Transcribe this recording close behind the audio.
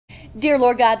Dear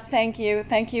Lord God, thank you.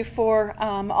 Thank you for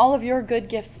all of your good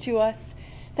gifts to us.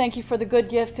 Thank you for the good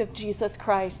gift of Jesus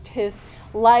Christ, his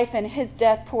life and his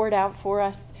death poured out for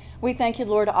us. We thank you,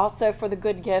 Lord, also for the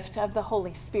good gift of the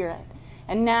Holy Spirit.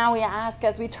 And now we ask,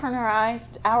 as we turn our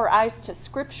eyes to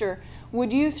Scripture,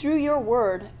 would you, through your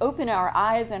word, open our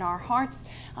eyes and our hearts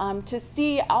to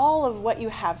see all of what you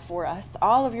have for us,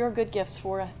 all of your good gifts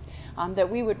for us, that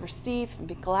we would receive and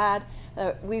be glad,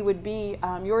 that we would be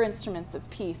your instruments of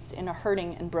peace in a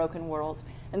hurting and broken world.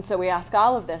 And so we ask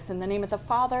all of this in the name of the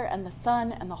Father, and the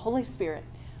Son, and the Holy Spirit.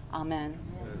 Amen.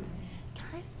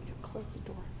 Can I close the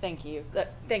door? Thank you.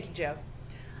 Thank you, Joe.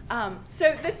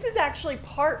 So this is actually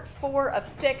part 4 of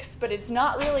 6, but it's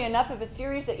not really enough of a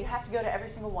series that you have to go to every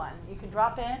single one. You can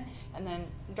drop in and then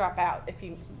drop out if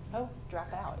you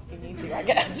need to, I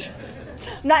guess.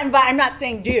 I'm not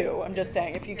saying do. I'm just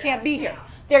saying if you can't be here.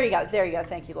 There you go.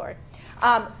 Thank you, Lori.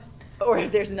 Or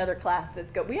if there's another class that's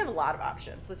good. We have a lot of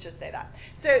options. Let's just say that.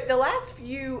 So the last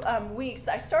few weeks,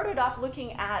 I started off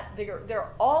looking at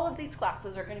all of these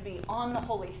classes are going to be on the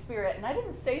Holy Spirit. And I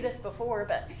didn't say this before,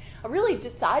 but I really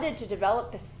decided to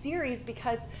develop this series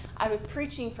because I was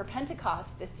preaching for Pentecost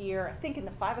this year, I think in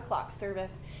the 5 o'clock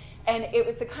service. And it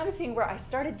was the kind of thing where I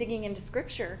started digging into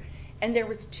Scripture, and there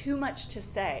was too much to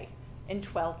say in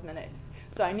 12 minutes.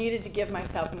 So I needed to give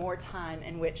myself more time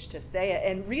in which to say it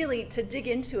and really to dig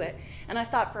into it. And I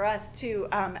thought for us too,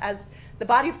 as the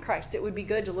body of Christ, it would be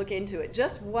good to look into it.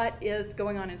 Just what is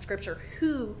going on in Scripture?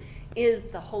 Who is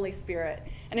the Holy Spirit?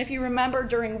 And if you remember,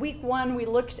 during week 1, we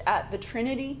looked at the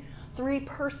Trinity, 3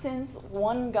 persons,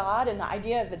 one God, and the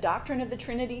idea of the doctrine of the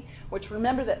Trinity, which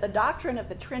remember that the doctrine of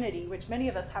the Trinity, which many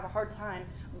of us have a hard time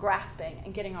grasping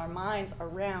and getting our minds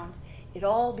around, it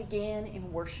all began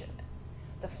in worship.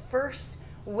 The first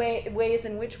ways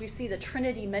in which we see the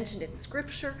Trinity mentioned in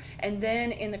Scripture and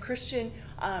then in the Christian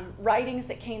writings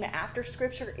that came after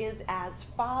Scripture is as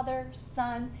Father,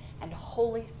 Son, and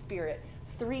Holy Spirit.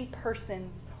 3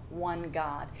 persons, one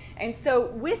God. And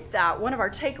so with that, one of our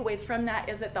takeaways from that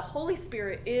is that the Holy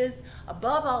Spirit is,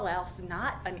 above all else,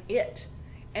 not an it.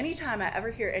 Anytime I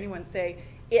ever hear anyone say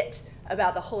it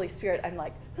about the Holy Spirit, I'm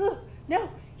like, oh, no,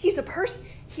 he's a person.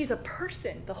 He's a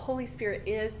person. The Holy Spirit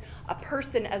is a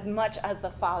person as much as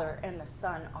the Father and the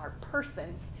Son are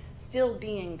persons, still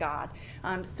being God.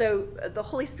 So the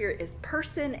Holy Spirit is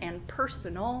person and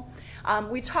personal.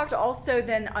 We talked also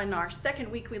then on our second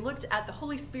week, we looked at the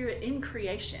Holy Spirit in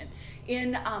creation,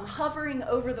 in hovering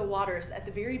over the waters at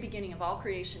the very beginning of all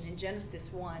creation in Genesis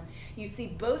 1. You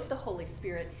see both the Holy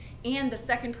Spirit and the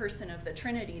second person of the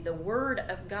Trinity, the Word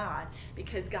of God,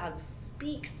 because God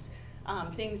speaks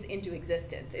things into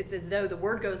existence. It's as though the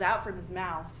Word goes out from his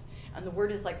mouth, and the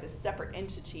Word is like this separate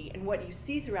entity. And what you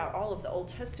see throughout all of the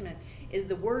Old Testament is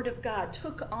the Word of God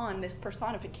took on this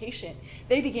personification.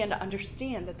 They began to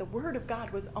understand that the Word of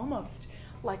God was almost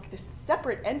like this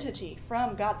separate entity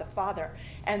from God the Father.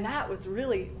 And that was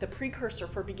really the precursor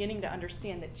for beginning to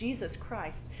understand that Jesus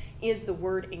Christ is the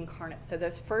Word incarnate. So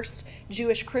those first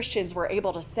Jewish Christians were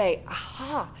able to say,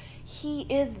 aha, he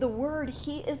is the Word.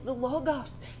 He is the Logos.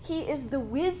 He is the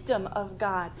wisdom of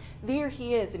God. There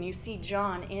he is. And you see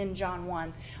John in John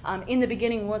 1. In the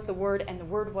beginning was the Word, and the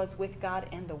Word was with God,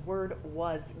 and the Word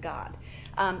was God.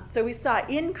 So we saw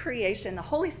in creation, the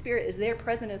Holy Spirit is there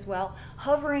present as well,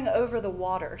 hovering over the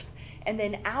waters. And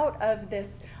then out of this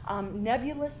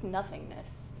nebulous nothingness,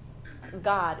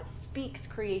 God speaks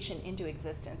creation into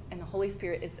existence, and the Holy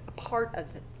Spirit is a part of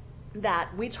it.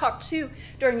 That we talked too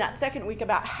during that second week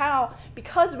about how,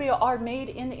 because we are made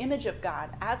in the image of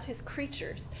God as his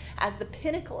creatures, as the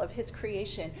pinnacle of his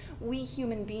creation, we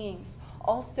human beings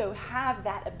also have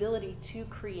that ability to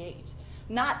create,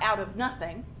 not out of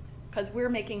nothing, because we're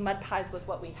making mud pies with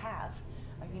what we have,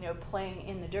 playing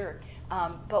in the dirt.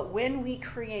 But when we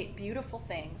create beautiful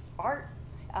things, art,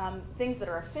 things that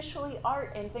are officially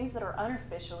art and things that are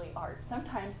unofficially art.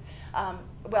 Sometimes,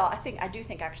 I do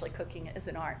think actually cooking is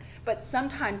an art, but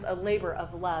sometimes a labor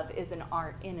of love is an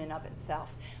art in and of itself,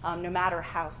 no matter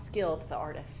how skilled the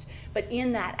artist. But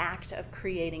in that act of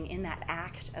creating, in that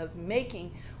act of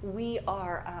making, we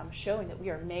are showing that we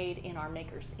are made in our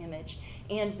Maker's image,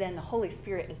 and then the Holy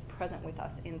Spirit is present with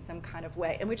us in some kind of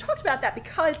way. And we talked about that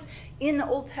because in the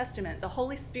Old Testament, the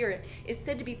Holy Spirit is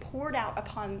said to be poured out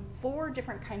upon 4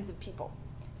 different kinds of people,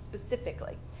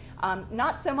 specifically.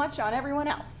 Not so much on everyone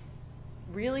else.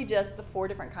 Really just the 4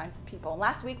 different kinds of people. And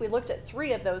last week we looked at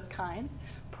 3 of those kinds,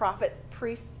 prophets,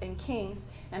 priests, and kings.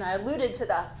 And I alluded to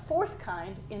the 4th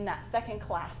kind in that second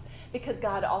class because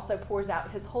God also pours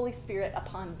out his Holy Spirit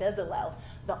upon Bezalel,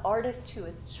 the artist who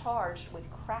is charged with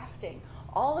crafting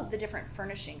all of the different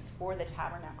furnishings for the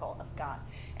tabernacle of God.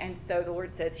 And so the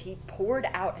Lord says he poured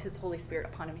out his Holy Spirit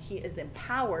upon him. He is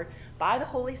empowered by the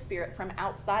Holy Spirit from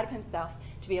outside of himself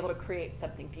to be able to create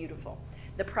something beautiful.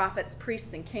 The prophets, priests,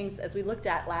 and kings, as we looked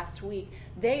at last week,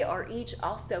 they are each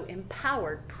also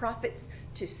empowered prophets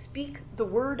to speak the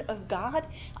word of God,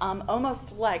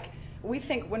 almost like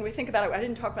when we think about it, I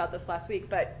didn't talk about this last week,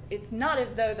 but it's not as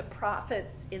though the prophets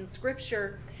in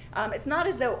Scripture, it's not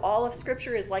as though all of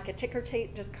Scripture is like a ticker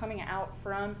tape just coming out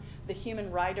from the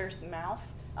human writer's mouth,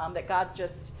 that God's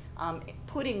just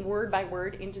putting word by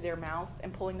word into their mouth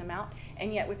and pulling them out.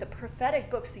 And yet with the prophetic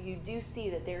books, you do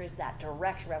see that there is that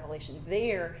direct revelation.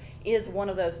 There is one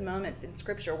of those moments in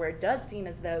Scripture where it does seem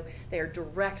as though they are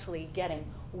directly getting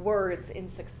words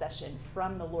in succession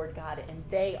from the Lord God, and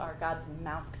they are God's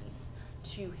mouthpiece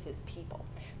to his people.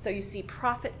 So you see,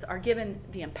 prophets are given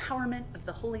the empowerment of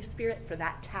the Holy Spirit for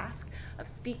that task of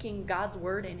speaking God's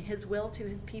word and his will to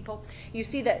his people. You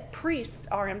see that priests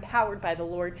are empowered by the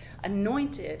Lord,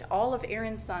 anointed. All of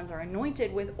Aaron's sons are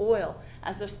anointed with oil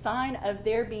as a sign of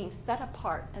their being set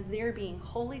apart, as their being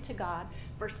holy to God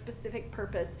for a specific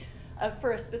purpose.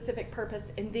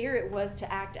 And there it was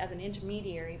to act as an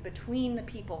intermediary between the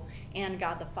people and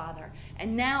God the Father.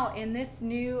 And now in this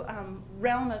new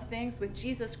realm of things with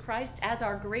Jesus Christ as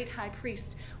our great high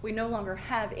priest, we no longer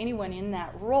have anyone in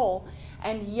that role,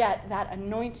 and yet that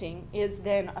anointing is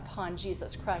then upon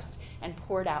Jesus Christ and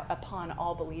poured out upon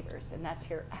all believers. And that's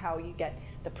how you get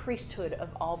the priesthood of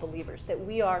all believers, that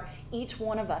we are, each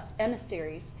one of us,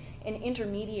 emissaries and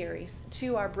intermediaries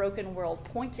to our broken world,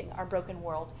 pointing our broken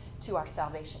world to our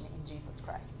salvation in Jesus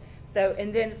Christ. So,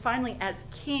 and then finally, as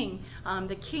king,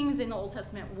 the kings in the Old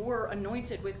Testament were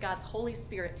anointed with God's Holy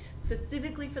Spirit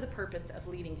specifically for the purpose of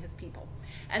leading his people.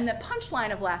 And the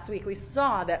punchline of last week, we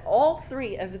saw that all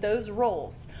three of those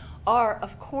roles are, of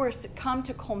course, come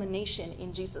to culmination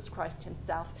in Jesus Christ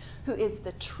himself, who is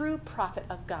the true prophet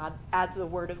of God as the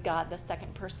Word of God, the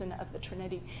second person of the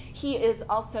Trinity. He is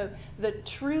also the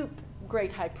true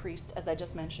great high priest, as I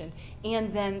just mentioned,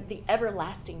 and then the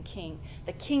everlasting King,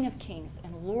 the King of kings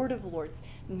and Lord of lords,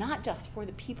 not just for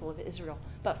the people of Israel,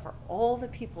 but for all the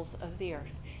peoples of the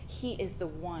earth. He is the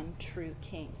one true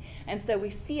King. And so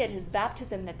we see at his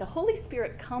baptism that the Holy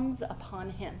Spirit comes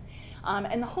upon him.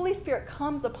 And the Holy Spirit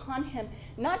comes upon him,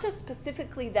 not just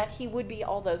specifically that he would be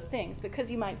all those things, because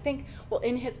you might think, well,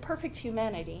 in his perfect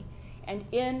humanity and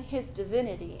in his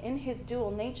divinity, in his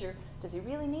dual nature, does he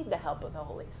really need the help of the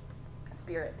Holy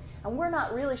Spirit? And we're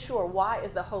not really sure why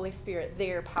is the Holy Spirit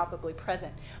there palpably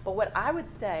present. But what I would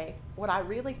say, what I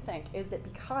really think, is that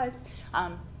because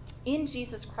in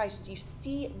Jesus Christ you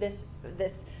see this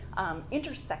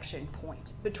intersection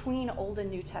point between Old and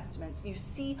New Testaments. You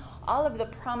see all of the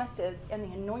promises and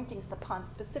the anointings upon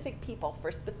specific people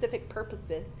for specific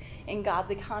purposes in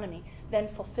God's economy, then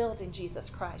fulfilled in Jesus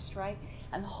Christ, right?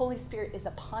 And the Holy Spirit is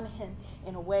upon him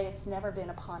in a way it's never been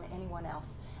upon anyone else,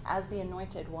 as the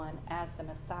anointed one, as the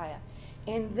Messiah.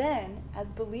 And then, as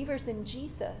believers in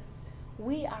Jesus,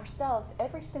 we ourselves,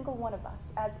 every single one of us,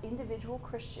 as individual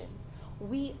Christians,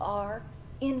 we are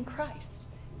in Christ,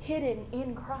 hidden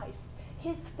in Christ.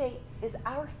 His fate is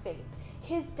our fate.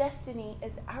 His destiny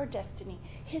is our destiny.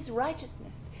 His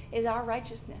righteousness is our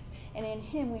righteousness. And in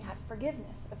him we have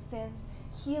forgiveness of sins,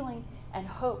 healing, and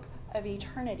hope of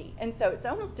eternity. And so it's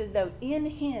almost as though in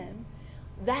him,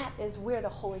 that is where the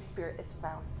Holy Spirit is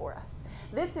found for us.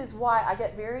 This is why I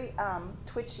get very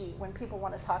twitchy when people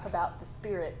want to talk about the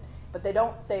Spirit, but they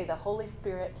don't say the Holy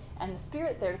Spirit. And the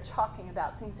Spirit they're talking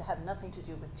about seems to have nothing to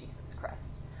do with Jesus Christ.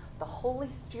 The Holy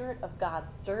Spirit of God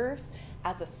serves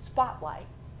as a spotlight.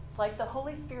 It's like the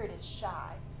Holy Spirit is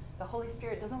shy. The Holy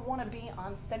Spirit doesn't want to be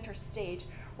on center stage.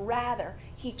 Rather,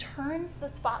 he turns the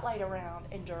spotlight around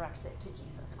and directs it to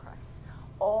Jesus Christ.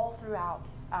 All throughout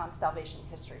salvation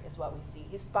history is what we see.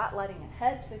 He's spotlighting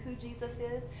ahead to who Jesus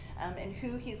is and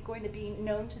who he's going to be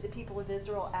known to the people of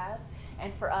Israel as.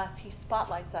 And for us, he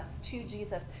spotlights us to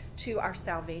Jesus, to our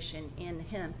salvation in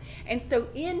him. And so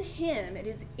in him, it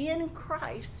is in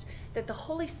Christ that the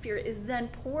Holy Spirit is then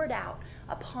poured out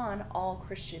upon all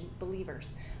Christian believers.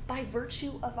 By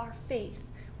virtue of our faith,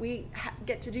 we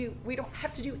don't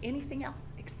have to do anything else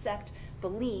except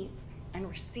believe and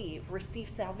receive. Receive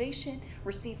salvation,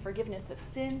 receive forgiveness of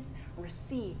sins,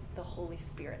 receive the Holy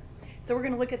Spirit. So we're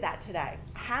going to look at that today.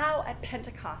 How at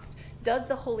Pentecost does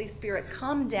the Holy Spirit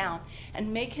come down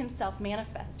and make himself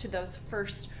manifest to those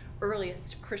first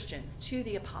earliest Christians, to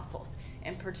the apostles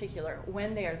in particular,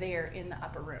 when they are there in the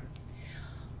upper room?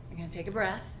 I'm going to take a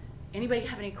breath. Anybody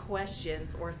have any questions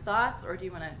or thoughts, or do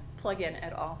you want to plug in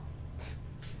at all?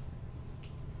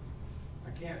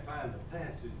 I can't find the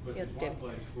passage, but there's one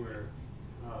place where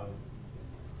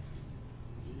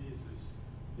Jesus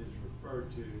is referred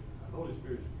to, the Holy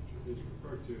Spirit is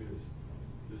referred to as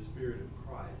the Spirit of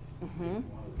Christ. Mm-hmm.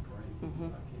 One of the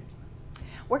Corinthians, I can't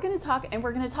think. We're going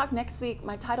to talk next week.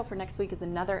 My title for next week is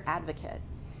Another Advocate.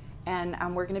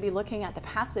 And we're going to be looking at the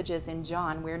passages in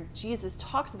John where Jesus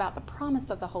talks about the promise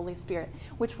of the Holy Spirit,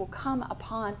 which will come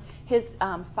upon his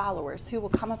followers,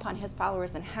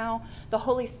 and how the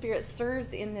Holy Spirit serves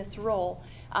in this role,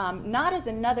 not as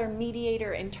another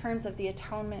mediator in terms of the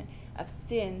atonement of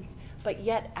sins, but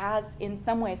yet as, in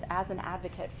some ways, as an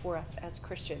advocate for us as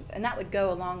Christians. And that would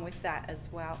go along with that as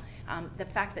well, the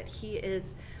fact that he is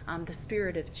the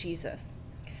Spirit of Jesus.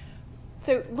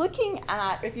 So looking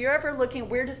at, if you're ever looking,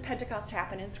 where does Pentecost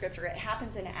happen in Scripture? It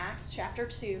happens in Acts chapter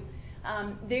 2.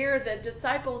 There,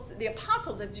 the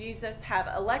apostles of Jesus have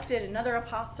elected another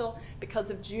apostle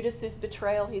because of Judas's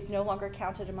betrayal. He's no longer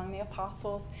counted among the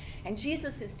apostles. And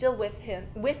Jesus is still with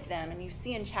them. And you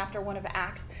see in chapter 1 of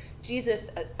Acts, Jesus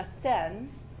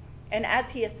ascends. And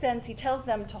as he ascends, he tells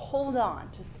them to hold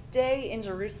on, to stay in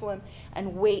Jerusalem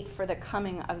and wait for the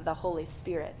coming of the Holy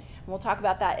Spirit. And we'll talk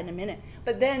about that in a minute.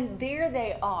 But then there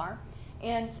they are.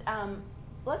 And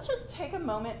let's just take a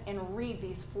moment and read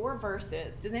these 4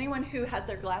 verses. Does anyone who has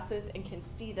their glasses and can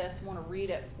see this want to read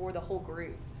it for the whole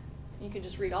group? You can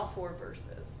just read all 4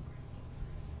 verses.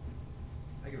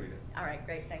 I can read it. All right,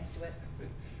 great. Thanks, DeWitt.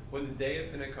 When the day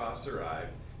of Pentecost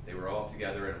arrived, they were all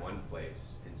together in one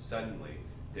place, and suddenly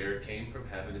there came from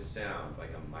heaven a sound like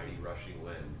a mighty rushing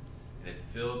wind, and it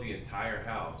filled the entire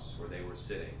house where they were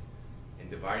sitting. And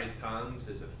divided tongues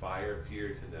as a fire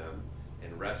appeared to them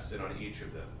and rested on each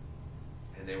of them.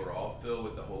 And they were all filled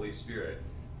with the Holy Spirit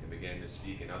and began to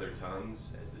speak in other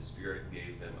tongues as the Spirit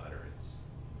gave them utterance.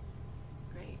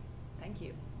 Great. Thank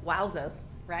you. Wowzers,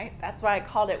 right? That's why I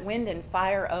called it wind and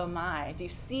fire, oh my. Do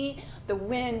you see the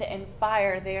wind and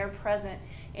fire there present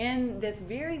in this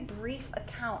very brief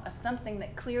account of something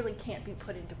that clearly can't be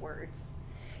put into words?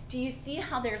 Do you see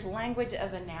how there's language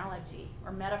of analogy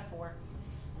or metaphor?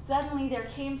 Suddenly there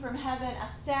came from heaven a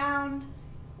sound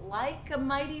like a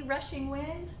mighty rushing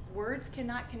wind. Words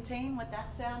cannot contain what that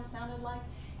sound sounded like.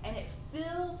 And it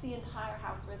filled the entire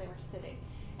house where they were sitting.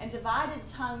 And divided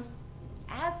tongues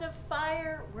as of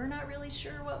fire, we're not really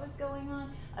sure what was going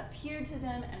on, appeared to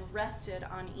them and rested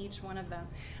on each one of them.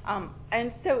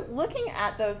 And so looking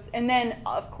at those, and then,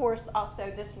 of course,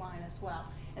 also this line as well.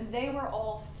 And they were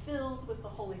all filled with the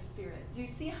Holy Spirit. Do you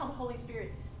see how the Holy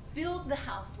Spirit filled the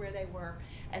house where they were,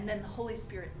 and then the Holy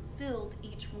Spirit filled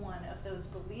each one of those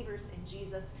believers in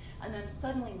Jesus, and then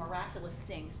suddenly miraculous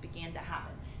things began to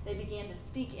happen. They began to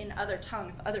speak in other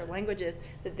tongues, other languages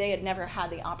that they had never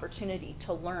had the opportunity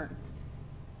to learn.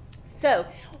 So,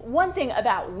 one thing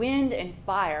about wind and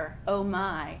fire, oh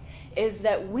my, is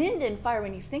that wind and fire,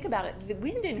 when you think about it, the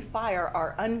wind and fire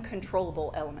are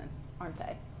uncontrollable elements, aren't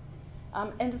they?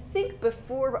 And think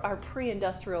before our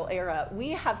pre-industrial era,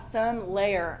 we have some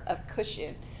layer of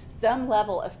cushion, some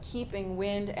level of keeping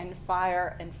wind and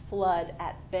fire and flood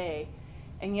at bay.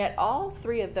 And yet all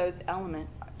 3 of those elements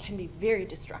can be very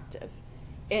destructive.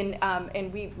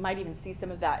 And we might even see some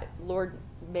of that, Lord,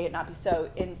 may it not be so,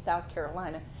 in South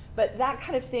Carolina. But that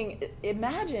kind of thing,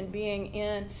 imagine being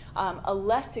in a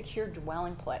less secure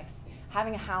dwelling place,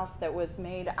 having a house that was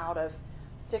made out of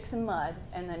sticks and mud,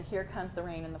 and then here comes the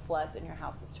rain and the floods, and your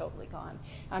house is totally gone.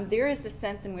 There is the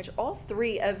sense in which all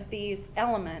 3 of these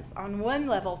elements, on one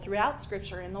level throughout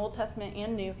Scripture, in the Old Testament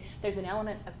and New, there's an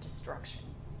element of destruction.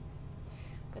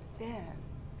 But then,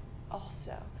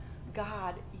 also,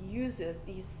 God uses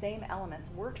these same elements,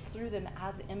 works through them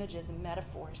as images and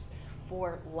metaphors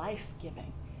for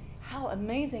life-giving. How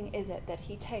amazing is it that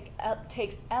he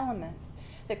takes elements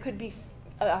that could be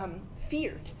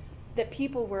feared, that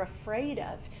people were afraid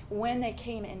of when they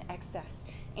came in excess,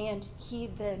 and he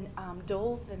then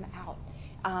doles them out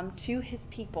to his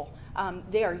people.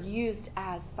 They are used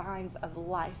as signs of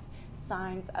life,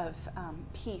 signs of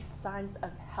peace, signs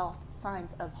of health, signs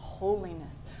of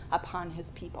holiness upon his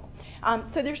people.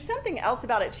 So there's something else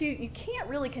about it too. You can't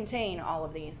really contain all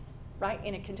of these, right?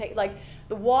 In a like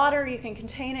the water, you can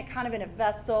contain it kind of in a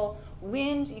vessel.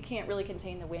 Wind, you can't really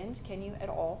contain the wind, can you, at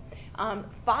all?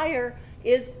 Fire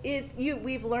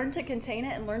we've learned to contain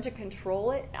it and learn to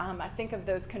control it. I think of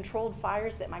those controlled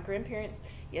fires that my grandparents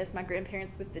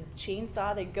with the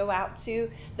chainsaw, they'd go out to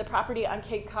the property on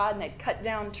Cape Cod and they'd cut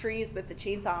down trees with the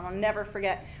chainsaw. And I'll never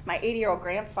forget my 80-year-old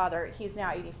grandfather. He's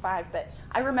now 85, but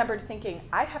I remembered thinking,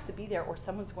 I have to be there or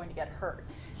someone's going to get hurt.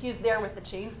 He's there with the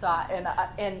chainsaw,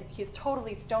 and he's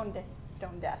totally stone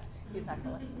stone deaf. He's not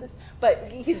going to listen to this.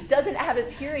 But he doesn't have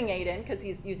his hearing aid in because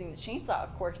he's using the chainsaw,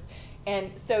 of course.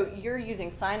 And so you're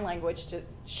using sign language to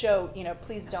show,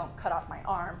 please don't cut off my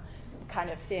arm kind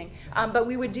of thing. But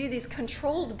we would do these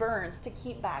controlled burns to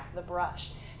keep back the brush.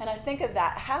 And I think of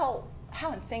that, how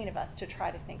insane of us to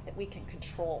try to think that we can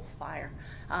control fire.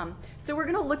 So we're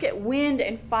going to look at wind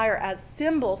and fire as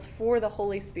symbols for the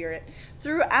Holy Spirit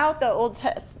throughout the Old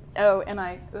Testament.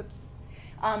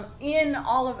 In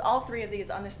all three of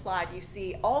these on this slide, you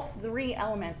see all three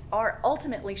elements are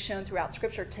ultimately shown throughout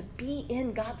Scripture to be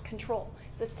in God's control.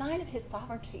 It's a sign of His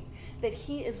sovereignty, that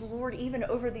He is Lord even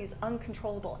over these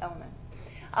uncontrollable elements.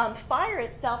 Fire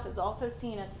itself is also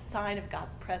seen as a sign of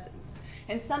God's presence.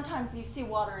 And sometimes you see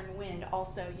water and wind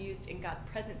also used in God's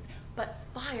presence, but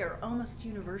fire almost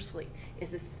universally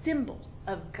is a symbol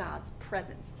of God's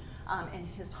presence and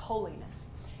His holiness.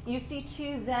 You see,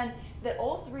 too, then, that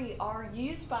all three are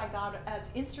used by God as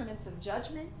instruments of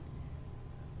judgment,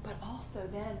 but also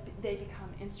then they become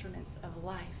instruments of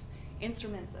life,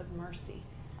 instruments of mercy,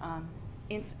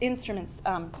 instruments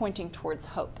pointing towards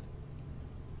hope.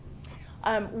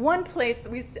 One place,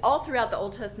 all throughout the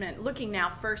Old Testament, looking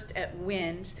now first at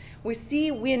wind, we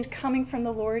see wind coming from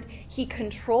the Lord. He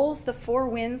controls the four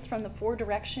winds from the four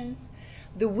directions.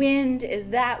 The wind is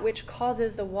that which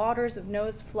causes the waters of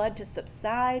Noah's flood to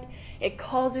subside. It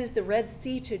causes the Red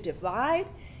Sea to divide.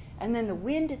 And then the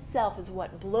wind itself is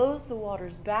what blows the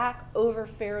waters back over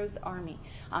Pharaoh's army,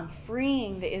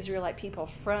 freeing the Israelite people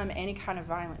from any kind of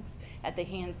violence at the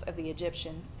hands of the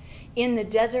Egyptians. In the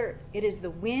desert, it is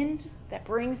the wind that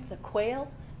brings the quail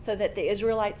so that the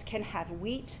Israelites can have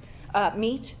meat.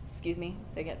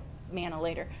 They get manna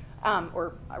later.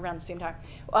 Or around the same time.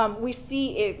 We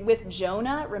see it with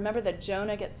Jonah. Remember that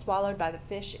Jonah gets swallowed by the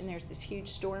fish and there's this huge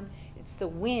storm? It's the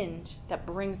wind that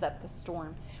brings up the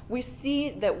storm. We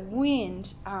see that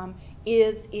wind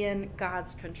is in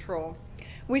God's control.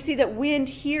 We see that wind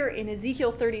here in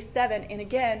Ezekiel 37, and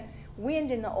again, wind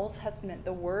in the Old Testament,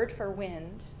 the word for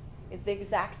wind is the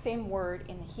exact same word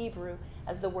in the Hebrew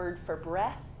as the word for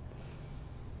breath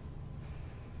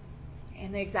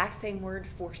and the exact same word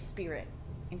for spirit,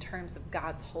 in terms of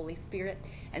God's Holy Spirit,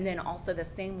 and then also the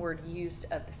same word used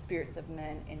of the spirits of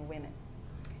men and women.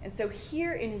 And so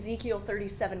here in Ezekiel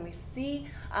 37, we see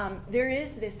there is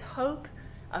this hope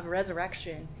of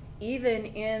resurrection. Even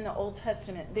in the Old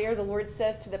Testament, there the Lord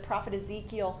says to the prophet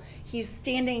Ezekiel, he's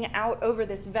standing out over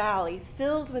this valley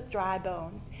filled with dry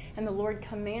bones, and the Lord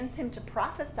commands him to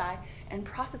prophesy, and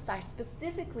prophesy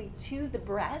specifically to the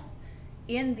breath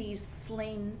in these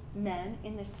slain men,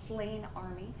 in this slain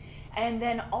army, and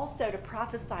then also to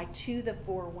prophesy to the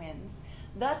four winds.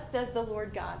 Thus says the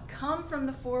Lord God, come from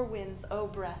the four winds, O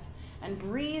breath, and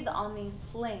breathe on these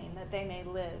slain that they may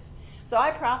live. So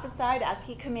I prophesied as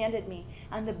He commanded me,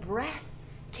 and the breath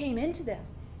came into them,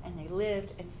 and they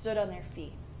lived and stood on their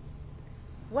feet.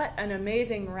 What an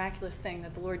amazing, miraculous thing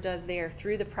that the Lord does there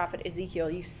through the prophet Ezekiel.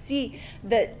 You see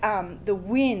that the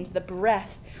wind, the breath,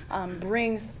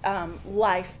 brings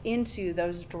life into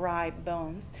those dry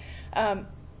bones.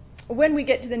 When we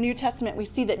get to the New Testament, we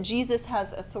see that Jesus has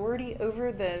authority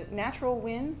over the natural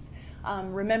winds.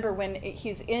 Remember when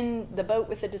He's in the boat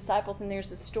with the disciples and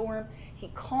there's a storm, He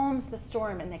calms the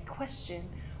storm and they question,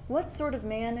 what sort of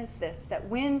man is this that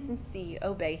winds and sea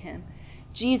obey Him?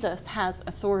 Jesus has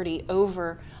authority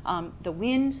over the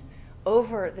wind,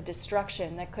 over the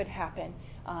destruction that could happen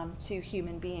to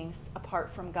human beings apart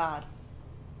from God.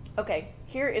 Okay,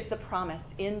 here is the promise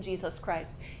in Jesus Christ.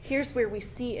 Here's where we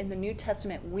see in the New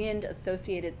Testament wind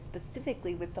associated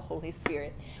specifically with the Holy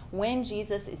Spirit. When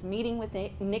Jesus is meeting with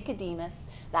Nicodemus,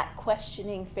 that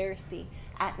questioning Pharisee,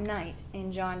 at night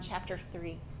in John chapter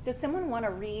 3. Does someone want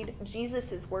to read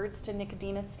Jesus' words to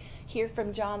Nicodemus here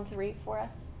from John 3 for us?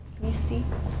 Can you see?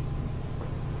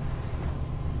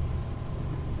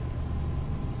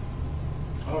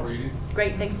 I'll read it.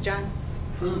 Great, thanks, John.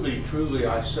 Truly, truly,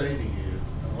 I say to you,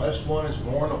 unless one is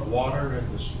born of water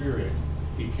and the Spirit,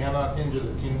 he cannot enter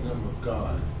the kingdom of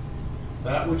God.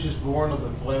 That which is born of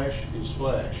the flesh is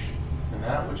flesh, and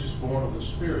that which is born of the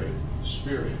Spirit is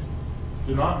spirit.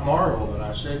 Do not marvel that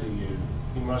I said to you,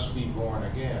 you must be born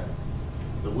again.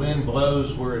 The wind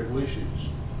blows where it wishes,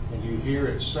 and you hear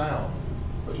its sound,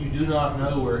 but you do not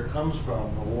know where it comes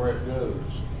from or where it goes.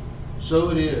 So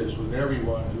it is with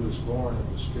everyone who is born of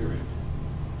the Spirit.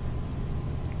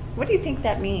 What do you think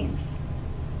that means?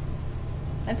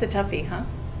 That's a toughie, huh?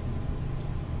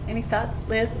 Any thoughts,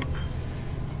 Liz?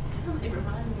 It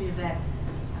reminds me of that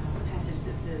passage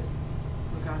that says,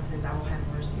 where God says, "I will have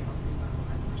mercy on whom I will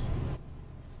have mercy."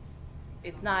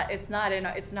 It's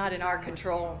not in our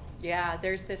control. Yeah,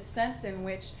 there's this sense in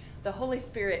which The Holy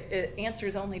Spirit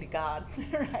answers only to God,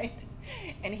 right?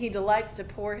 And He delights to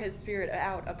pour His Spirit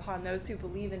out upon those who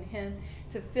believe in Him,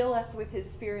 to fill us with His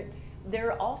Spirit.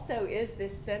 There also is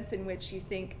this sense in which you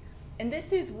think, and this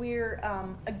is where,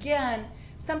 again,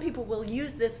 some people will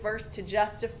use this verse to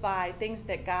justify things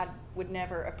that God would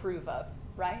never approve of,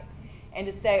 right? And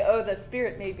to say, oh, the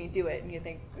Spirit made me do it. And you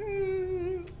think,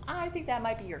 I think that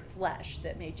might be your flesh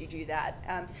that made you do that.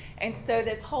 And so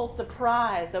this whole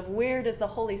surprise of where does the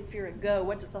Holy Spirit go?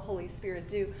 What does the Holy Spirit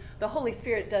do? The Holy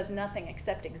Spirit does nothing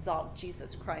except exalt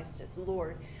Jesus Christ as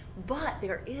Lord. But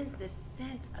there is this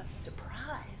sense of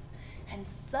surprise and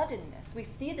suddenness. We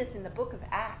see this in the book of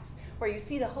Acts, where you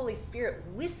see the Holy Spirit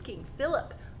whisking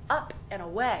Philip up and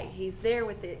away. He's there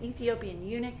with the Ethiopian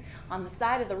eunuch on the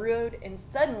side of the road, and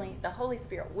suddenly the Holy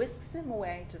Spirit whisks him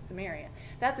away to Samaria.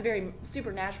 That's a very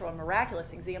supernatural and miraculous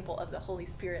example of the Holy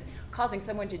Spirit causing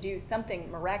someone to do something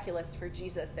miraculous for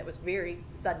Jesus that was very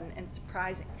sudden and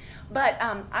surprising. But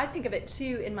I think of it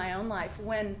too in my own life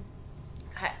when,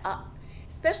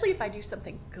 especially if I do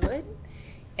something good,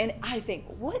 and I think,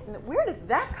 where did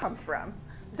that come from?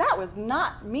 That was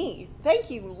not me. Thank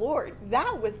you, Lord.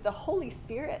 That was the Holy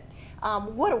Spirit.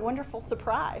 What a wonderful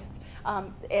surprise.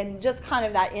 And just kind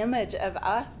of that image of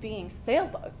us being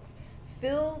sailboats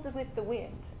filled with the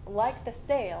wind, like the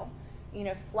sail,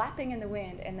 flapping in the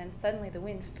wind, and then suddenly the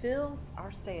wind fills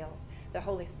our sails. The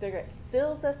Holy Spirit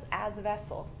fills us as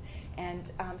vessels,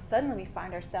 and suddenly we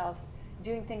find ourselves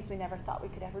doing things we never thought we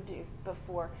could ever do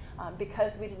before,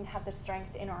 because we didn't have the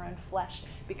strength in our own flesh,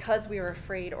 because we were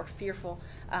afraid or fearful,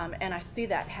 and I see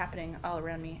that happening all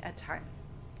around me at times.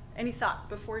 Any thoughts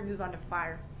before we move on to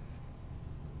fire?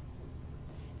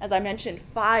 As I mentioned,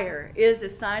 fire is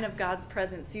a sign of God's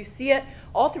presence. You see it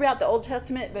all throughout the Old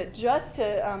Testament, but just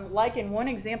to look at one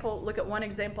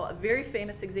example, a very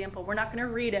famous example. We're not going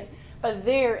to read it, but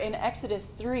there in Exodus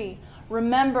 3,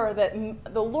 remember that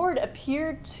the Lord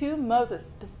appeared to Moses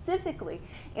specifically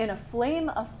in a flame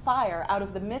of fire out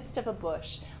of the midst of a bush.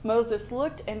 Moses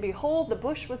looked, and behold, the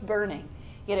bush was burning,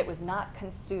 yet it was not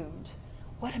consumed.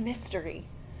 What a mystery.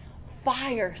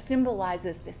 Fire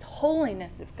symbolizes this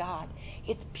holiness of God.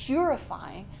 It's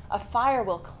purifying. A fire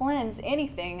will cleanse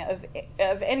anything of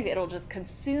anything. It'll just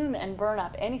consume and burn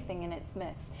up anything in its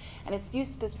midst. And it's used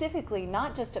specifically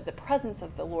not just of the presence of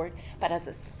the Lord, but as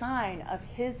a sign of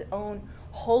His own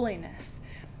holiness.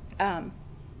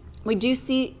 We do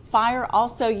see fire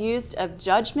also used of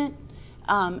judgment.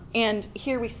 And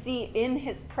here we see in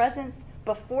His presence,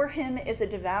 before Him is a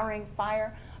devouring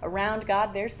fire. Around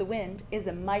God, there's the wind, is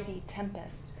a mighty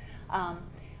tempest.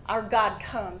 Our God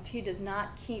comes. He does not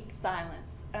keep silence.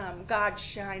 God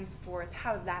shines forth.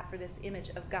 How is that for this image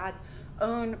of God's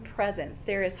own presence?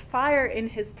 There is fire in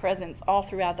His presence all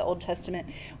throughout the Old Testament.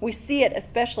 We see it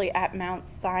especially at Mount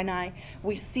Sinai.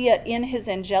 We see it in His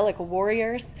angelic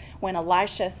warriors when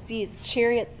Elisha sees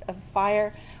chariots of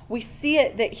fire. We see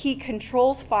it that He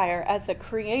controls fire as the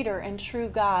creator and true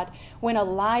God when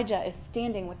Elijah is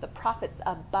standing with the prophets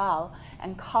of Baal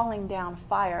and calling down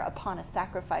fire upon a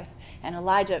sacrifice. And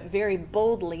Elijah very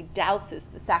boldly douses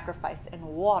the sacrifice in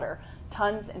water,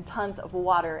 tons and tons of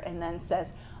water, and then says,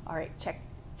 all right,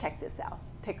 check this out.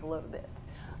 Take a look at this.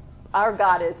 Our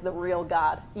God is the real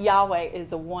God. Yahweh is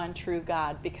the one true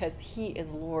God because He is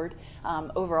Lord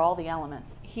over all the elements.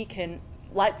 He can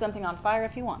light something on fire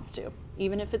if He wants to,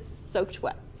 even if it's soaked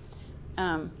wet.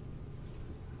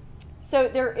 So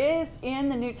there is, in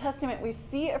the New Testament, we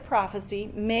see a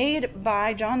prophecy made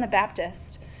by John the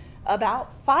Baptist about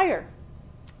fire.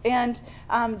 And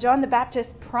John the Baptist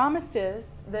promises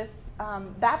this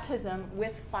baptism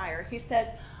with fire. He says,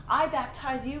 I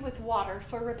baptize you with water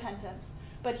for repentance,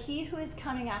 but He who is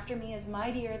coming after me is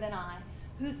mightier than I,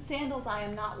 whose sandals I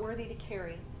am not worthy to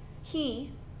carry.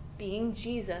 He, being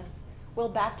Jesus, will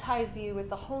baptize you with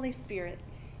the Holy Spirit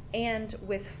and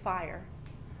with fire.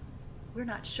 We're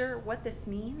not sure what this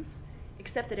means,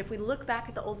 except that if we look back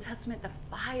at the Old Testament, the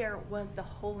fire was the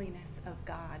holiness of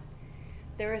God.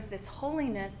 There is this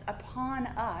holiness upon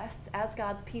us as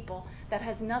God's people that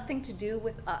has nothing to do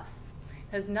with us.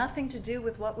 It has nothing to do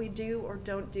with what we do or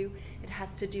don't do. It has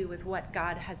to do with what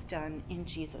God has done in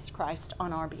Jesus Christ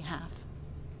on our behalf.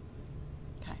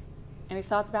 Okay. Any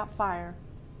thoughts about fire?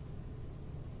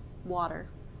 Water.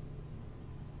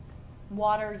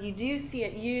 Water, you do see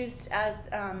it used as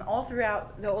all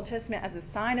throughout the Old Testament as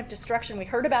a sign of destruction. We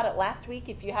heard about it last week.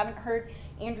 If you haven't heard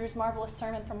Andrew's marvelous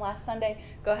sermon from last Sunday,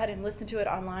 go ahead and listen to it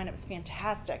online. It was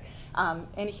fantastic.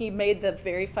 And he made the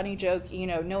very funny joke,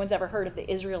 no one's ever heard of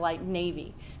the Israelite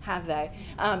Navy, have they?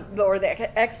 Or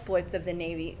the exploits of the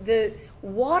Navy. The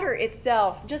water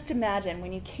itself, just imagine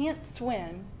when you can't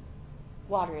swim,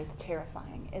 Water is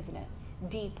terrifying, isn't it?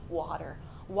 Deep water.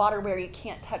 Water where you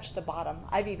can't touch the bottom.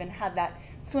 I've even had that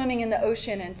swimming in the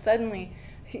ocean and suddenly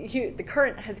the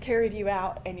current has carried you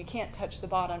out and you can't touch the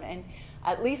bottom. And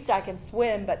at least I can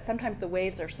swim, but sometimes the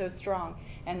waves are so strong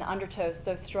and the undertow is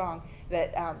so strong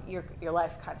that your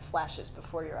life kind of flashes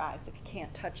before your eyes if you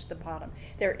can't touch the bottom.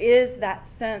 There is that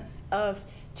sense of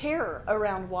terror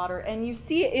around water, and you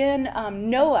see in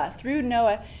through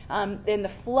Noah, in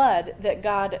the flood, that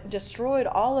God destroyed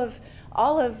all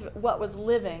of what was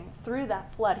living through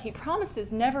that flood. He promises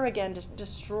never again to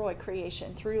destroy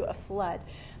creation through a flood,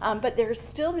 but there's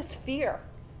still this fear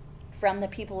from the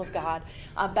people of God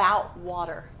about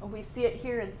water. We see it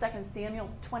here in 2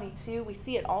 Samuel 22. We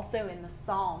see it also in the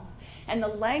Psalms. And the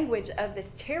language of this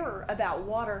terror about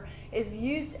water is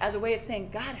used as a way of saying,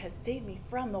 God has saved me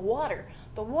from the water.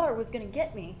 The water was going to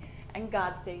get me, and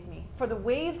God saved me. For the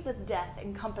waves of death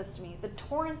encompassed me. The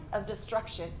torrents of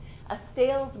destruction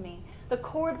assailed me. The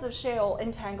cords of Sheol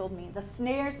entangled me. The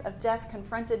snares of death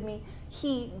confronted me.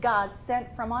 He, God,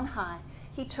 sent from on high.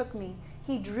 He took me.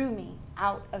 He drew me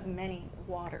out of many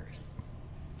waters.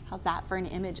 How's that for an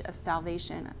image of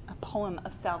salvation, a poem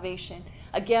of salvation?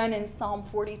 Again in Psalm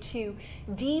 42,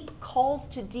 deep calls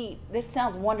to deep. This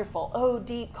sounds wonderful. Oh,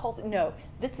 deep calls. No,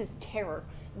 this is terror.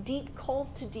 Deep calls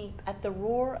to deep at the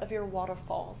roar of your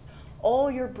waterfalls. All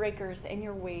your breakers and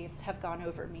your waves have gone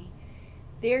over me.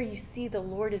 There you see the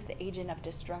Lord is the agent of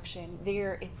destruction.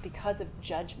 There it's because of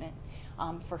judgment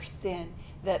for sin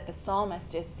that the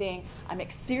psalmist is saying, I'm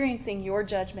experiencing your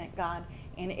judgment, God,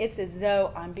 and it's as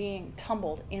though I'm being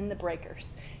tumbled in the breakers,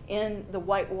 in the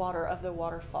white water of the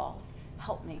waterfalls.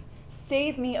 Help me.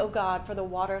 Save me, O God, for the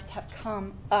waters have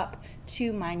come up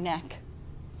to my neck.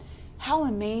 How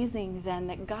amazing then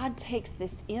that God takes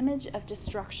this image of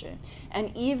destruction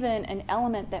and even an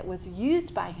element that was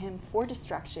used by him for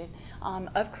destruction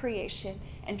of creation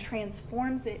and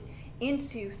transforms it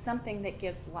into something that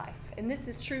gives life. And this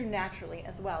is true naturally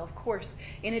as well. Of course,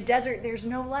 in a desert there's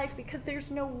no life because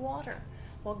there's no water.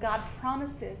 Well, God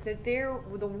promises that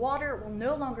the water will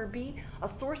no longer be a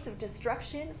source of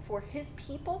destruction for his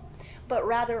people, but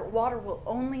rather water will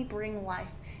only bring life,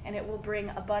 and it will bring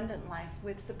abundant life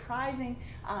with surprising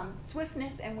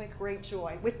swiftness and with great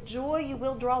joy. With joy you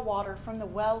will draw water from the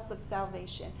wells of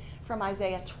salvation, from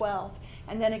Isaiah 12.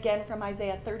 And then again from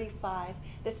Isaiah 35,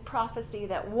 this prophecy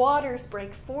that waters break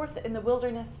forth in the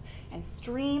wilderness and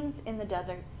streams in the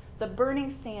desert. The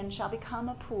burning sand shall become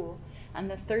a pool, and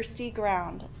the thirsty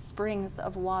ground springs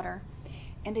of water.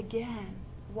 And again,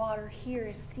 water here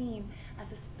is seen as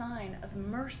a sign of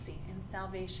mercy and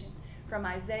salvation. From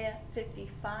Isaiah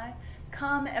 55,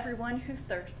 come everyone who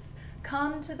thirsts,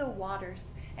 come to the waters,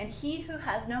 and he who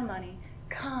has no money,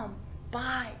 come,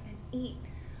 buy and eat.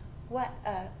 What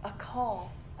a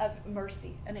call of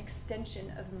mercy, an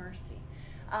extension of mercy.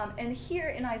 And here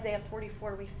in Isaiah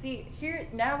 44, we see, here,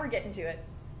 now we're getting to it,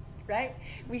 right?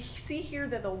 We see here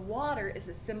that the water is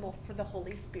a symbol for the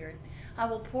Holy Spirit. I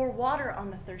will pour water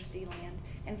on the thirsty land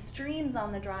and streams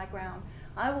on the dry ground.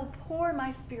 I will pour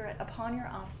my Spirit upon your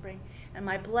offspring and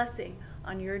my blessing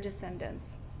on your descendants.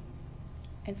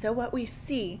 And so what we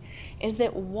see is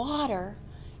that water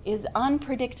is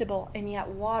unpredictable, and yet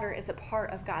water is a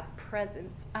part of God's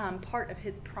presence, part of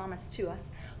his promise to us,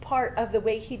 part of the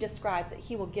way he describes that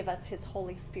he will give us his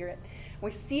Holy Spirit.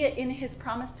 We see it in his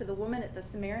promise to the woman at the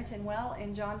Samaritan well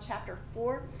in John chapter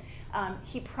 4.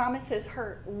 He promises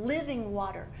her living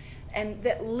water, and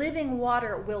that living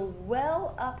water will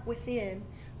well up within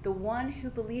the one who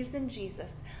believes in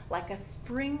Jesus like a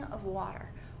spring of water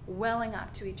welling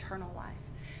up to eternal life.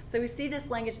 So we see this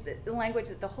language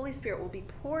that the Holy Spirit will be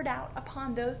poured out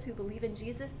upon those who believe in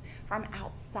Jesus from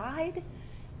outside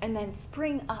and then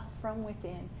spring up from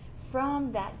within,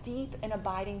 from that deep and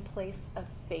abiding place of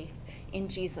faith in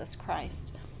Jesus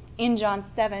Christ. In John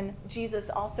 7, Jesus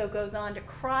also goes on to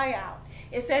cry out,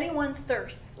 if anyone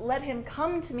thirsts, let him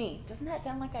come to me. Doesn't that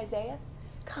sound like Isaiah?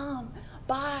 Come,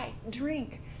 buy,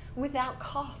 drink without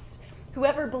cost.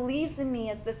 Whoever believes in me,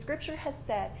 as the scripture has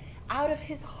said, out of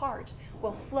his heart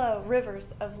will flow rivers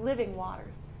of living water.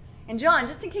 And John,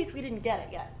 just in case we didn't get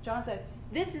it yet, John says,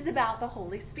 this is about the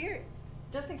Holy Spirit.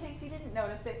 Just in case you didn't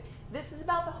notice it, this is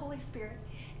about the Holy Spirit.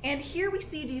 And here we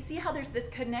see, do you see how there's this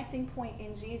connecting point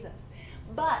in Jesus?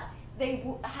 But they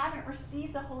haven't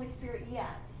received the Holy Spirit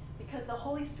yet because the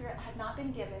Holy Spirit had not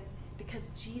been given because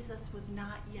Jesus was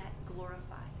not yet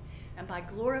glorified. And by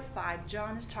glorified,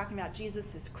 John is talking about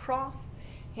Jesus' cross,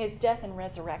 his death and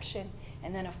resurrection,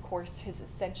 and then, of course, his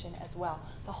ascension as well.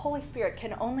 The Holy Spirit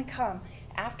can only come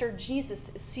after Jesus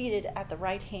is seated at the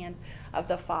right hand of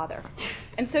the Father.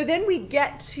 And so then we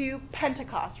get to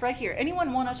Pentecost right here.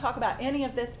 Anyone want to talk about any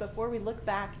of this before we look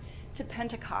back to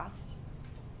Pentecost?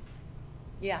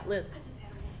 Yeah, Liz. I just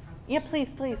had one problem. Yeah, please.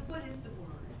 So what is the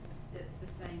word that's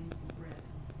the same breath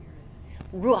and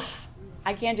spirit? Ruach.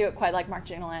 I can't do it quite like Mark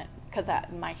Janelette because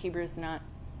my Hebrew is not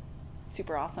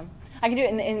super awesome. I can do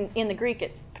it in the Greek.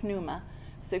 It's pneuma.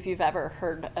 So if you've ever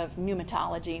heard of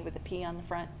pneumatology with a P on the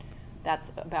front, that's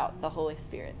about the Holy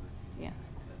Spirit. Yeah.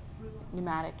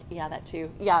 Pneumatic. Yeah, that too.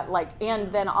 Yeah,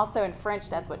 and then also in French,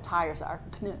 that's what tires are.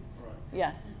 Pneu.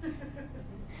 Yeah.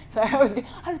 So I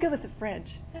was good with the French.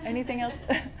 Anything else?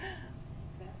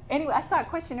 Anyway, I saw a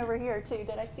question over here too.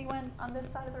 Did I see one on this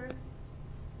side of the room?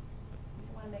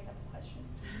 You want to make up a question?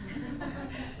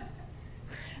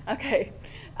 Okay.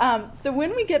 So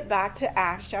when we get back to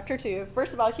Acts chapter 2,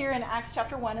 first of all, here in Acts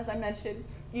chapter 1, as I mentioned,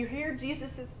 you hear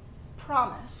Jesus'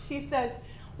 promise. He says,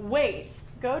 wait,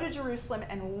 go to Jerusalem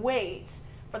and wait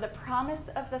for the promise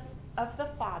of the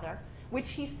Father, which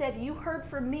he said, you heard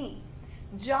from me.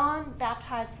 John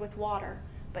baptized with water,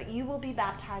 but you will be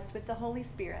baptized with the Holy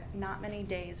Spirit not many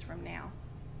days from now.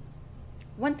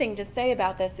 One thing to say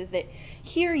about this is that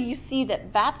here you see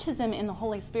that baptism in the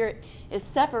Holy Spirit is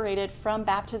separated from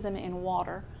baptism in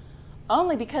water,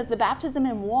 only because the baptism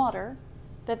in water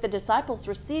that the disciples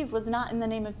received was not in the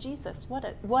name of Jesus. What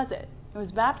was it? It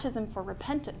was baptism for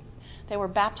repentance. They were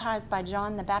baptized by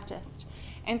John the Baptist.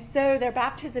 And so their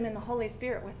baptism in the Holy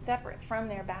Spirit was separate from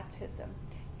their baptism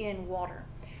in water.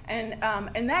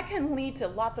 And that can lead to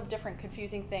lots of different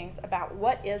confusing things about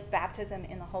what is baptism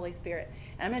in the Holy Spirit.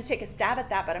 And I'm going to take a stab at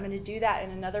that, but I'm going to do that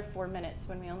in another 4 minutes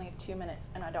when we only have 2 minutes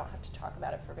and I don't have to talk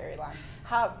about it for very long.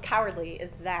 How cowardly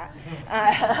is that?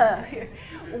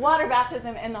 Water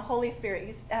baptism in the Holy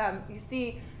Spirit. You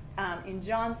see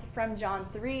from John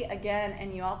 3 again,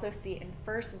 and you also see in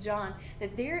 1 John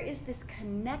that there is this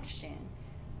connection,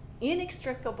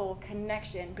 inextricable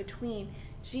connection between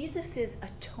Jesus'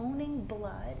 atoning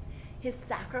blood, his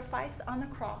sacrifice on the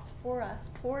cross for us,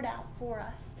 poured out for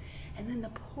us, and then the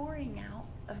pouring out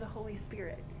of the Holy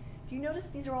Spirit. Do you notice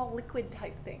these are all liquid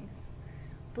type things?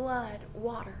 Blood,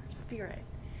 water, Spirit.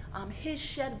 His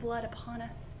shed blood upon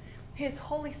us, his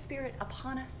Holy Spirit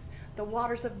upon us, the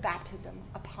waters of baptism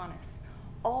upon us.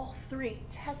 All three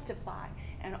testify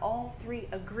and all three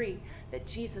agree that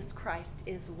Jesus Christ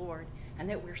is Lord and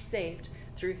that we're saved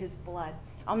through his blood.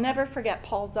 I'll never forget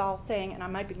Paul Zahl saying, and I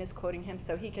might be misquoting him,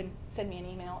 so he can send me an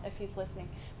email if he's listening,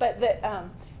 but that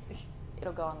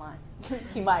it'll go online.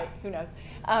 He might, who knows?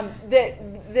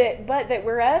 That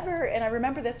wherever, and I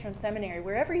remember this from seminary,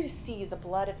 wherever you see the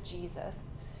blood of Jesus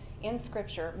in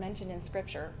Scripture, mentioned in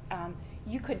Scripture,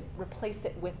 you could replace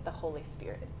it with the Holy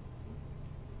Spirit.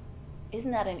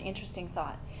 Isn't that an interesting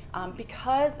thought?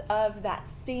 Because of that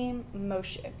same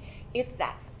motion, it's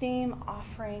that same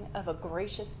offering of a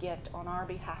gracious gift on our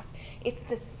behalf. It's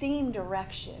the same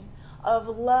direction of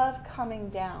love coming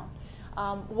down.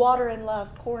 Water and love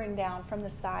pouring down from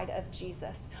the side of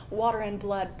Jesus. Water and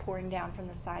blood pouring down from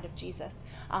the side of Jesus.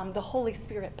 The Holy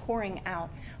Spirit pouring out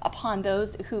upon those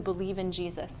who believe in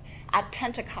Jesus at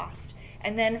Pentecost.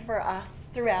 And then for us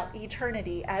throughout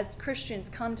eternity as Christians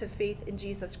come to faith in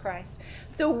Jesus Christ.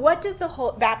 So what does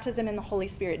the baptism in the Holy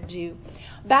Spirit do?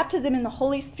 Baptism in the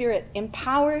Holy Spirit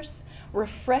empowers,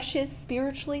 refreshes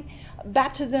spiritually.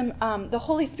 Baptism, the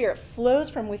Holy Spirit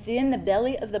flows from within the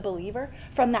belly of the believer,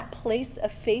 from that place of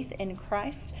faith in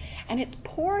Christ, and it's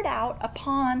poured out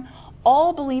upon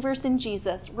all believers in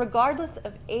Jesus, regardless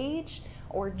of age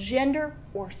or gender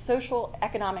or social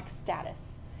economic status.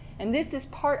 And this is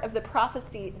part of the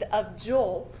prophecy of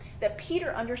Joel that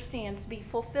Peter understands to be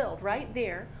fulfilled right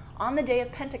there on the day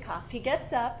of Pentecost. He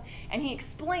gets up and he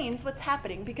explains what's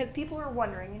happening because people are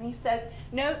wondering. And he says,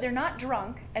 no, they're not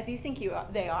drunk as you think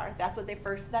they are. That's their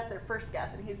first guess.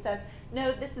 And he says,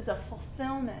 no, this is a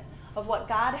fulfillment of what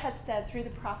God has said through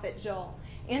the prophet Joel.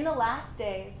 In the last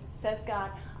days, says God,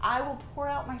 I will pour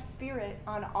out my Spirit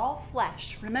on all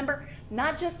flesh. Remember,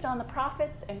 not just on the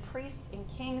prophets and priests and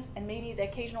kings and maybe the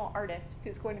occasional artist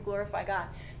who's going to glorify God.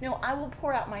 No, I will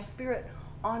pour out my Spirit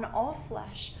on all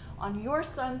flesh, on your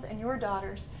sons and your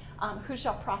daughters who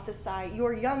shall prophesy.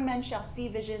 Your young men shall see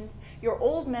visions. Your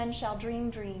old men shall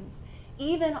dream dreams.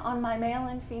 Even on my male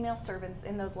and female servants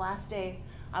in those last days,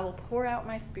 I will pour out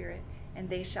my Spirit, and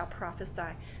they shall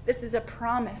prophesy. This is a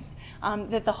promise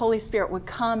that the Holy Spirit would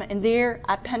come. And there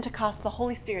at Pentecost, the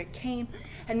Holy Spirit came.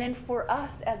 And then for us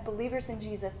as believers in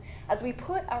Jesus, as we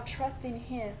put our trust in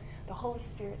him, the Holy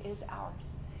Spirit is ours.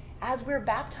 as we're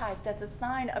baptized as a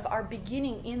sign of our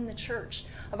beginning in the church,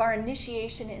 of our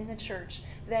initiation in the church,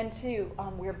 then too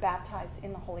we're baptized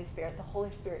in the Holy Spirit. The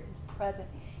Holy Spirit is present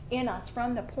in us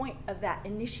from the point of that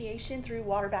initiation through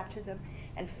water baptism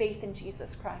and faith in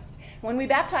Jesus Christ. When we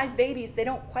baptize babies, they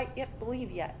don't quite yet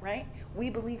believe yet, right? We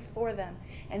believe for them.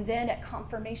 And then at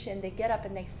confirmation, they get up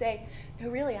and they say, no,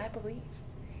 really, I believe.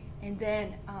 And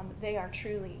then they are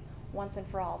truly, once and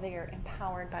for all, they are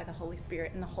empowered by the Holy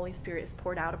Spirit, and the Holy Spirit is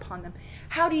poured out upon them.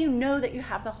 How do you know that you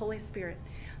have the Holy Spirit?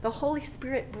 The Holy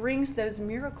Spirit brings those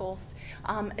miracles,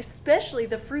 especially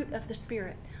the fruit of the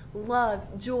Spirit: love,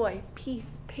 joy, peace,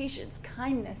 patience,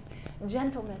 kindness,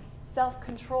 gentleness,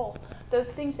 self-control. Those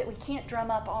things that we can't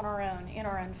drum up on our own, in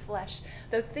our own flesh.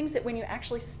 Those things that when you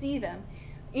actually see them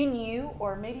in you,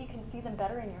 or maybe you can see them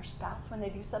better in your spouse when they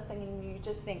do something and you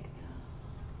just think,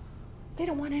 they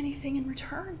don't want anything in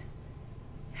return.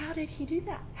 How did he do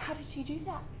that? How did she do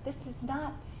that? This is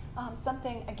not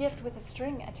a gift with a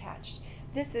string attached.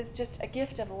 This is just a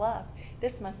gift of love.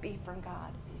 This must be from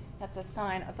God. That's a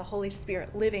sign of the Holy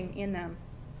Spirit living in them.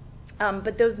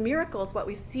 But those miracles, what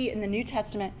we see in the New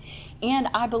Testament, and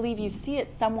I believe you see it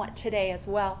somewhat today as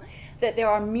well, that there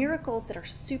are miracles that are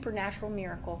supernatural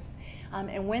miracles.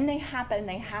 And when they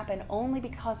happen only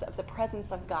because of the presence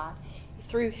of God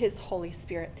through His Holy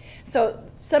Spirit. So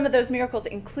some of those miracles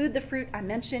include the fruit I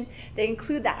mentioned. They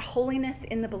include that holiness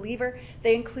in the believer.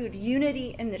 They include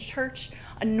unity in the church,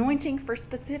 anointing for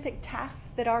specific tasks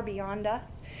that are beyond us.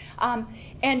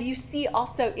 And you see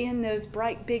also in those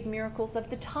bright, big miracles of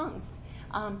the tongues,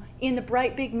 in the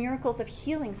bright, big miracles of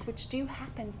healings, which do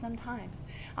happen sometimes,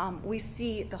 we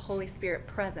see the Holy Spirit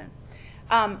present.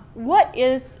 What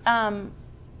isn't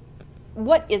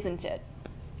it?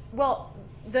 Well,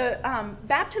 the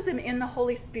baptism in the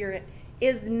Holy Spirit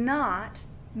is not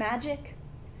magic,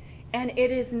 and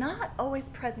it is not always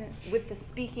present with the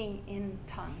speaking in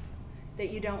tongues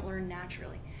that you don't learn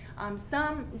naturally.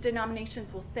 Some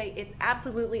denominations will say it's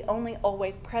absolutely only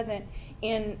always present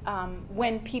in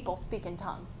when people speak in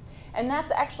tongues. And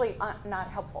that's actually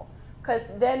not helpful. Because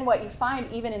then what you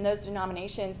find even in those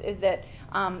denominations is that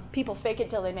people fake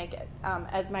it till they make it.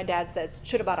 As my dad says,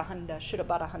 shoulda bought a Honda, shoulda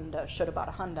bought a Honda, shoulda bought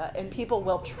a Honda. And people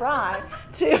will try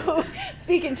to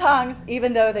speak in tongues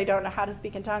even though they don't know how to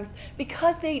speak in tongues,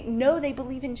 because they know they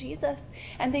believe in Jesus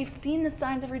and they've seen the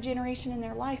signs of regeneration in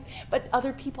their life, but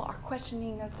other people are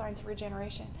questioning those signs of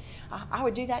regeneration. I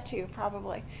would do that too,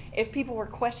 probably, if people were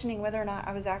questioning whether or not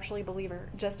I was actually a believer,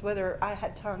 just whether I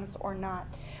had tongues or not.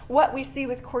 What we see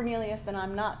with Cornelius, and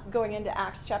I'm not going into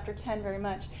Acts chapter 10 very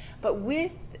much, but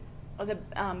with the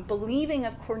believing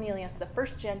of Cornelius, the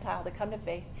first Gentile to come to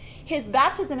faith, his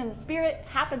baptism in the Spirit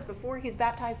happens before he's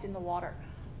baptized in the water.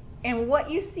 And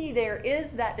what you see there is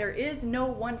that there is no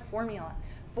one formula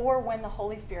for when the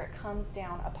Holy Spirit comes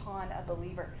down upon a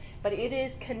believer. But it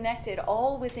is connected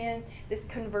all within this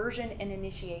conversion and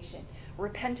initiation.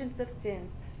 Repentance of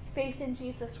sins, faith in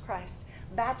Jesus Christ,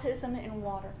 baptism in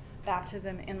water,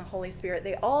 baptism in the Holy Spirit.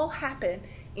 They all happen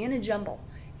in a jumble,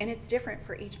 and it's different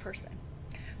for each person.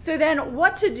 So then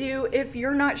what to do if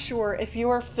you're not sure if you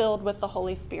are filled with the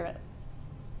Holy Spirit?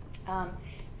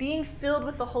 Being filled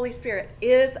with the Holy Spirit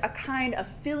is a kind of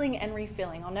filling and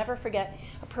refilling. I'll never forget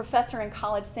a professor in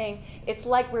college saying, it's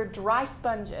like we're dry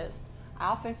sponges. I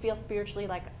often feel spiritually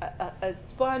like a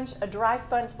sponge, a dry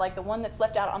sponge, like the one that's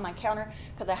left out on my counter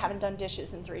because I haven't done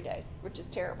dishes in 3 days, which is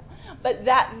terrible. But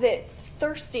that's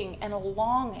thirsting and a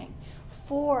longing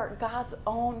for God's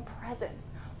own presence,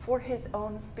 for His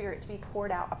own Spirit to be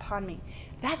poured out upon me.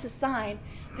 That's a sign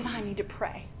that I need to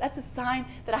pray. That's a sign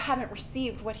that I haven't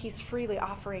received what He's freely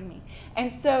offering me.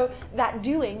 And so that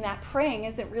praying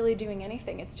isn't really doing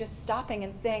anything. It's just stopping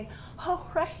and saying, oh,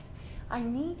 right, I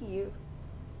need you.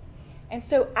 And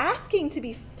so asking to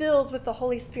be filled with the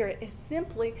Holy Spirit is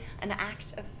simply an act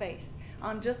of faith.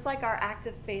 Just like our act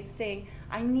of faith saying,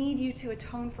 I need you to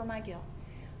atone for my guilt.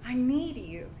 I need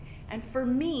you. And for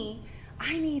me,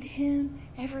 I need Him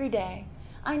every day.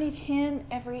 I need Him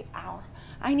every hour.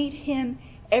 I need Him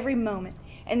every moment.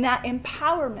 And that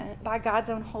empowerment by God's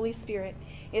own Holy Spirit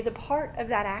is a part of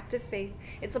that act of faith.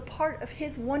 It's a part of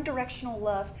His one-directional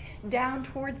love down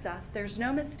towards us. There's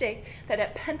no mistake that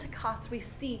at Pentecost we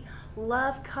see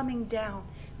love coming down,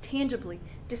 tangibly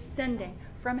descending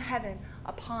from heaven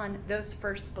upon those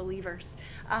first believers.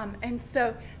 And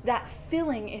so that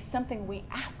filling is something we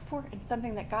ask for and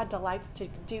something that God delights to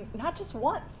do, not just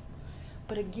once,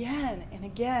 but again and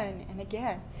again and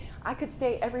again. I could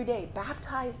say every day,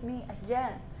 baptize me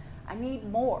again. I need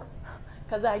more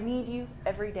because I need you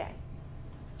every day.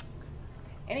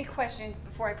 Any questions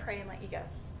before I pray and let you go?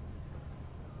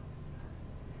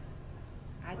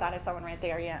 I thought I saw one right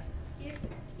there, yeah. If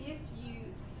you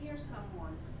hear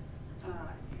someone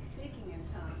speaking in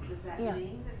tongues, does that Yeah.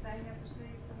 mean that they have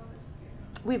received the Holy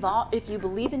Spirit? If you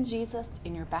believe in Jesus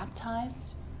and you're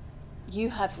baptized, you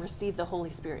have received the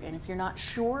Holy Spirit. And if you're not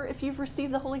sure if you've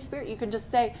received the Holy Spirit, you can just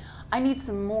say, I need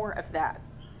some more of that.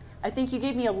 I think you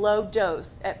gave me a low dose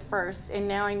at first, and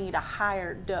now I need a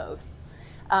higher dose.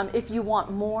 If you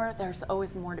want more, there's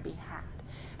always more to be had.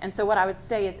 And so what I would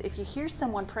say is, if you hear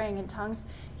someone praying in tongues,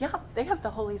 yeah, they have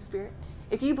the Holy Spirit.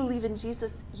 If you believe in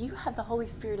Jesus, you have the Holy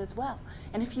Spirit as well.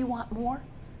 And if you want more,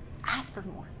 ask for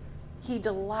more. He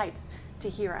delights to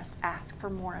hear us ask for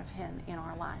more of Him in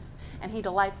our lives. And He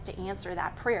delights to answer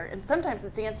that prayer. And sometimes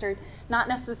it's answered not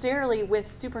necessarily with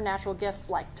supernatural gifts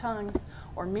like tongues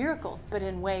or miracles, but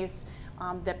in ways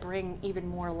that bring even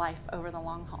more life over the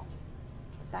long haul.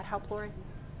 Does that help, Lori?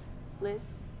 Liz?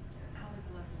 I always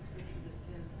love the scripture that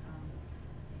says,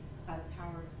 by the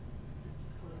power of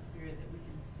the Holy Spirit, that we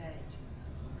can say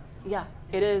Jesus. Yeah,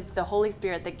 it is the Holy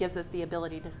Spirit that gives us the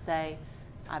ability to say,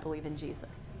 I believe in Jesus.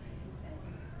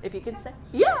 If you can say,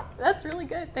 yeah, that's really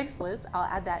good. Thanks, Liz. I'll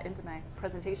add that into my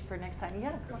presentation for next time.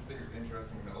 Yeah. I just think it's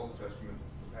interesting in the Old Testament,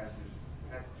 the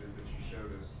passages that you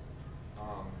showed us,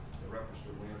 the reference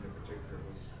to wind in particular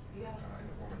was in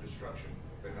the form of destruction,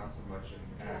 but not so much in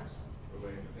Acts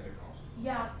relating to Pentecost.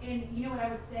 Yeah, and you know what I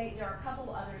would say? There are a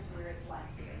couple others where it's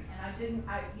life-giving, and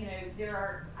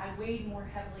I weighed more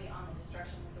heavily on the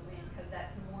destruction with the wind because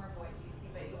that's more of what you see.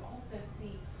 But you also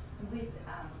see with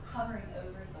hovering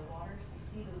over the waters, you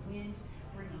see the wind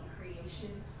bringing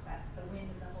creation. That's the wind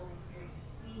of the Holy Spirit. You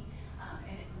see,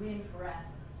 and it's wind, breath,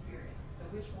 spirit. So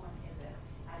which one is it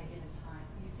at a given time?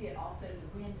 You see it also.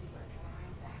 The wind is what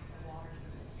drives back the waters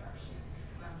of destruction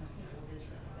from the people of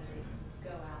Israel, so they can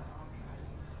go out on dry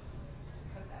land.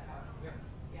 Hope that helps.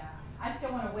 Yeah. I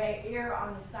still want to err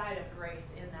on the side of grace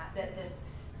in that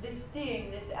this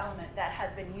thing, this element that has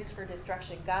been used for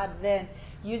destruction, God then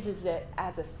uses it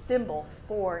as a symbol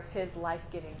for His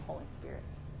life-giving Holy Spirit.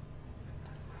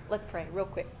 Let's pray real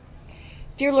quick.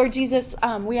 Dear Lord Jesus,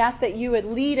 we ask that you would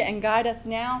lead and guide us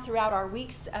now throughout our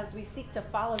weeks as we seek to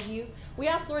follow you. We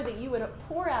ask, Lord, that you would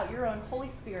pour out your own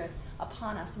Holy Spirit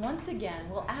upon us. Once again,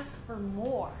 we'll ask for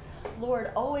more.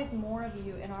 Lord, always more of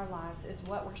you in our lives is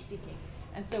what we're seeking.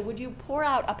 And so would you pour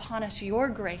out upon us your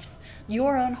grace,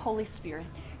 your own Holy Spirit.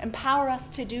 Empower us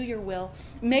to do your will.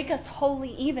 Make us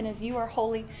holy even as you are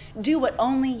holy. Do what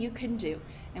only you can do.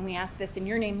 And we ask this in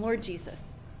your name, Lord Jesus.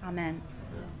 Amen.